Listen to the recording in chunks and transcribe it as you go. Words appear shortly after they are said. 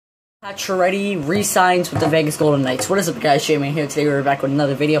Pacioretty resigns with the Vegas Golden Knights. What is up, guys? Jamie here. Today we're back with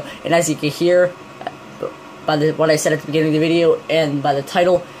another video, and as you can hear by what I said at the beginning of the video and by the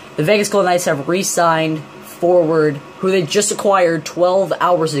title, the Vegas Golden Knights have re-signed forward, who they just acquired 12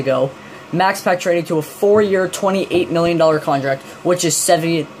 hours ago, Max Pacioretty, to a 4-year, $28 million contract, which is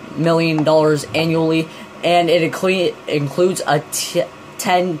 $70 million annually, and it includes a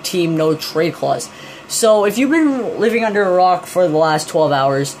 10-team no-trade clause. So, if you've been living under a rock for the last 12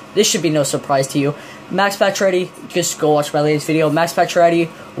 hours, this should be no surprise to you. Max Pacioretty, just go watch my latest video. Max Pacioretty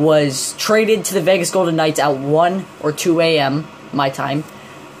was traded to the Vegas Golden Knights at 1 or 2 a.m. my time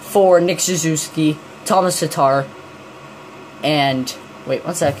for Nick Suzuki, Thomas Tatar, and wait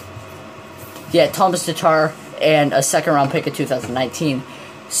one sec. Yeah, Thomas Tatar and a second-round pick in 2019.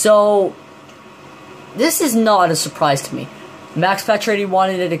 So, this is not a surprise to me. Max Pacioretty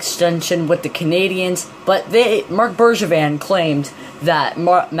wanted an extension with the Canadiens, but Marc Bergevin claimed that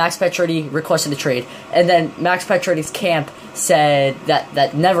Max Pacioretty requested a trade, and then Max Pacioretty's camp said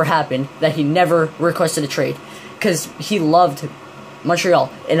that never happened, that he never requested a trade, because he loved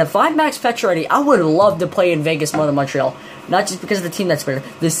Montreal. And if I'm Max Pacioretty, I would love to play in Vegas more than Montreal, not just because of the team that's better.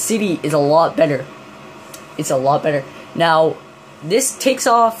 The city is a lot better. It's a lot better. Now, this takes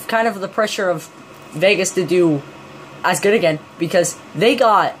off kind of the pressure of Vegas to do as good again, because they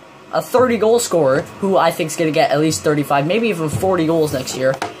got a 30-goal scorer who I think is going to get at least 35, maybe even 40 goals next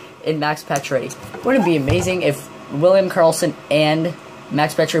year in Max Pacioretty. Wouldn't it be amazing if William Karlsson and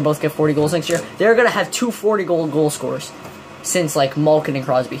Max Pacioretty both get 40 goals next year? They're going to have two 40-goal scorers since, like, Malkin and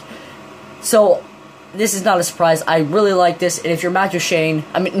Crosby. So, this is not a surprise. I really like this, and if you're if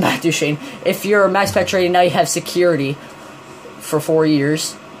you're Max Pacioretty, now you have security for 4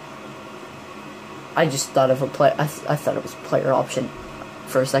 years. I just thought of a play. I thought it was player option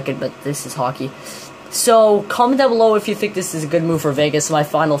for a second, but this is hockey. So, comment down below if you think this is a good move for Vegas. My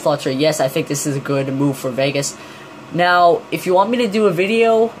final thoughts are yes, I think this is a good move for Vegas. Now, if you want me to do a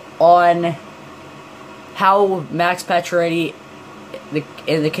video on how Max Pacioretty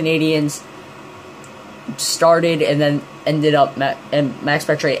and the Canadiens started and then ended up, and Max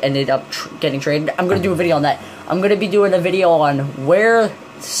Pacioretty ended up getting traded, I'm going to do a video on that. I'm going to be doing a video on where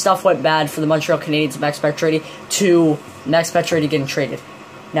stuff went bad for the Montreal Canadiens, Max Pacioretty, to Max Pacioretty getting traded.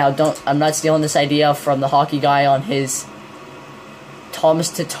 Now, I'm not stealing this idea from the hockey guy on his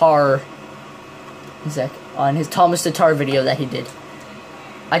Thomas Tatar video that he did.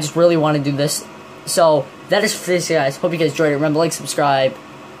 I just really want to do this. So, that is for this, guys. Hope you guys enjoyed it. Remember, like, subscribe.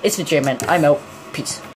 It's the J-Man. I'm out. Peace.